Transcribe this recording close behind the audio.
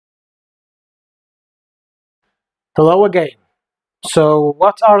Hello again. So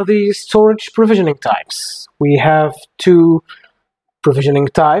what are the storage provisioning types? We have two provisioning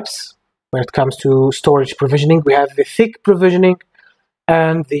types when it comes to storage provisioning. We have the thick provisioning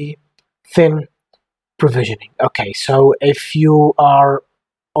and the thin provisioning. Okay, so if you are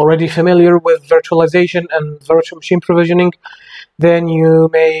already familiar with virtualization and virtual machine provisioning, then you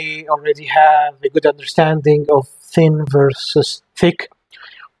may already have a good understanding of thin versus thick.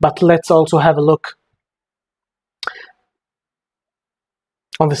 But let's also have a look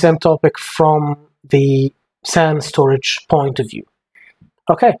on the same topic from the SAN storage point of view.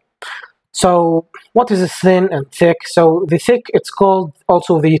 Okay, so what is thin and thick? So the thick, it's called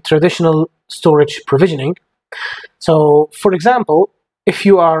also the traditional storage provisioning. So for example, if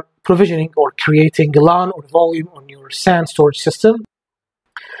you are provisioning or creating a LAN or volume on your SAN storage system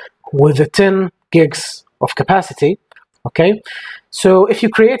with a 10 gigs of capacity, okay, so if you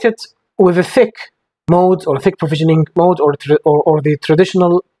create it with a thick mode or thick provisioning mode or the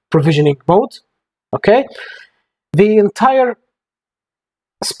traditional provisioning mode, okay, the entire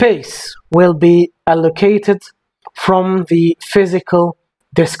space will be allocated from the physical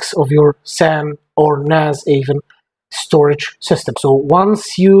disks of your SAN or NAS even storage system. So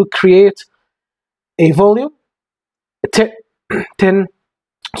once you create a volume, 10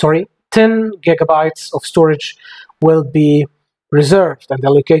 gigabytes of storage will be reserved and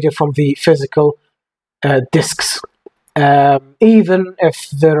allocated from the physical disks, even if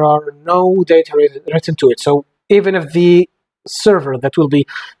there are no data written to it. So even if the server that we'll be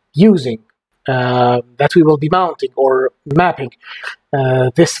using, that we will be mounting or mapping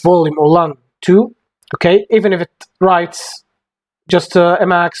this volume or LAN to, okay, even if it writes just a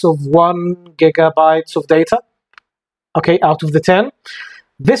max of 1 gigabytes of data, okay, out of the 10,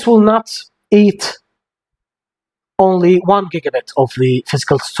 this will not eat only 1 gigabit of the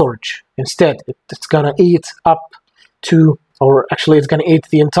physical storage. Instead, it's gonna eat up to, or actually it's gonna eat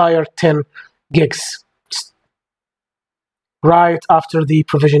the entire 10 gigs right after the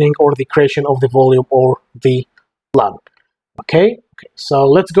provisioning or the creation of the volume or the LAN. Okay, so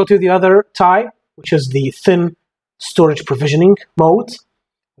let's go to the other type, which is the thin storage provisioning mode.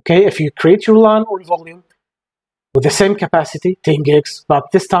 Okay, if you create your LAN or volume with the same capacity, 10 gigs, but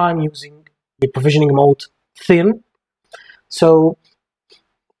this time using the provisioning mode thin, so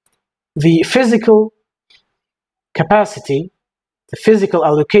the physical capacity, the physical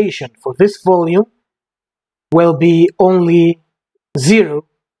allocation for this volume will be only 0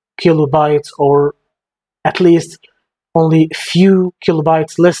 kilobytes, or at least only few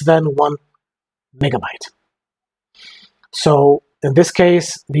kilobytes less than 1 megabyte. So in this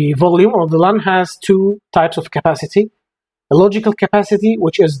case, the volume or the LAN has two types of capacity: a logical capacity,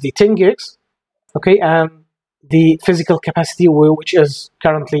 which is the 10 gigs, okay, and the physical capacity, which is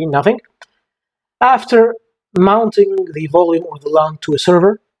currently nothing. After mounting the volume or the LAN to a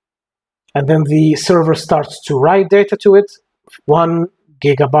server, and then the server starts to write data to it, 1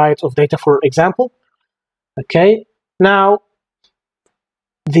 gigabyte of data, for example, okay, now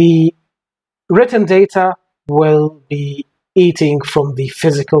the written data will be eating from the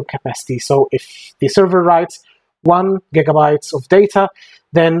physical capacity. So if the server writes 1 gigabyte of data,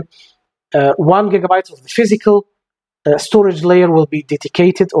 then 1 gigabyte of the physical storage layer will be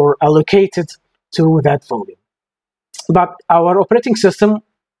dedicated or allocated to that volume. But our operating system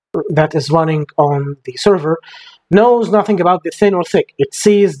that is running on the server knows nothing about the thin or thick. It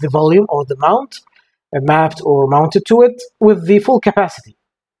sees the volume or the mount mapped or mounted to it with the full capacity,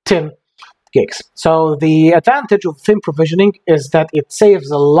 10 gigs. So the advantage of thin provisioning is that it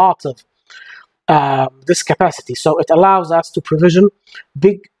saves a lot of this capacity. So it allows us to provision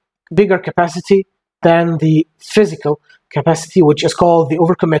bigger capacity than the physical capacity, which is called the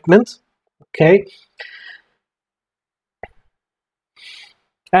overcommitment. Okay,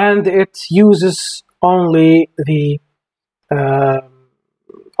 and it uses only the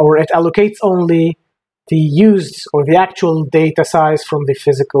or it allocates only the used or the actual data size from the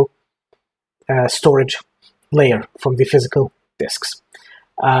physical storage layer, from the physical disks.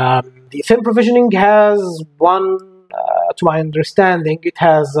 The thin provisioning has one, to my understanding, it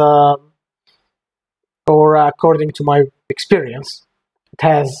has, or according to my experience, it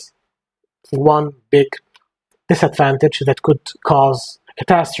has one big disadvantage that could cause a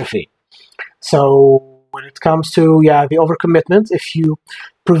catastrophe. So when it comes to, the overcommitment, if you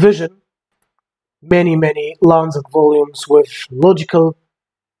provision many LANs and volumes with logical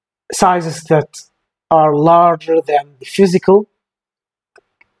sizes that are larger than the physical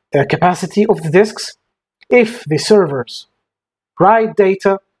capacity of the disks, if the servers write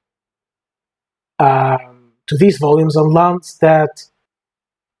data to these volumes and LANs that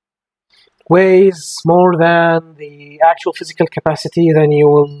weighs more than the actual physical capacity, then you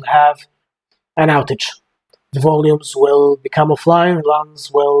will have an outage. The volumes will become offline, the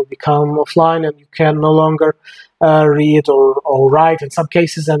LANs will become offline, and you can no longer read or write in some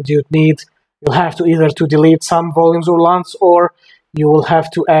cases, and you'll have to either to delete some volumes or LANs, or you will have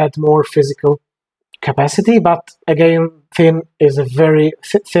to add more physical capacity. But again, thin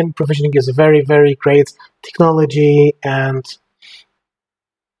provisioning is a very, very great technology, and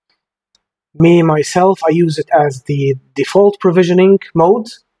myself, I use it as the default provisioning mode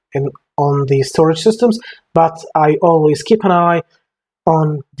on the storage systems, but I always keep an eye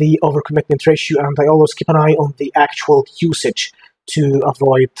on the overcommitment ratio, and I always keep an eye on the actual usage to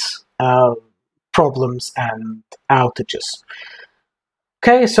avoid problems and outages.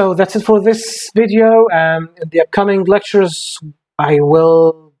 Okay, so that's it for this video, and in the upcoming lectures I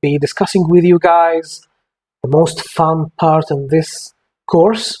will be discussing with you guys the most fun part in this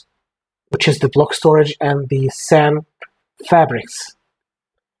course, which is the block storage and the SAN fabrics.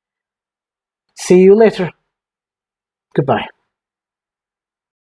 See you later. Goodbye.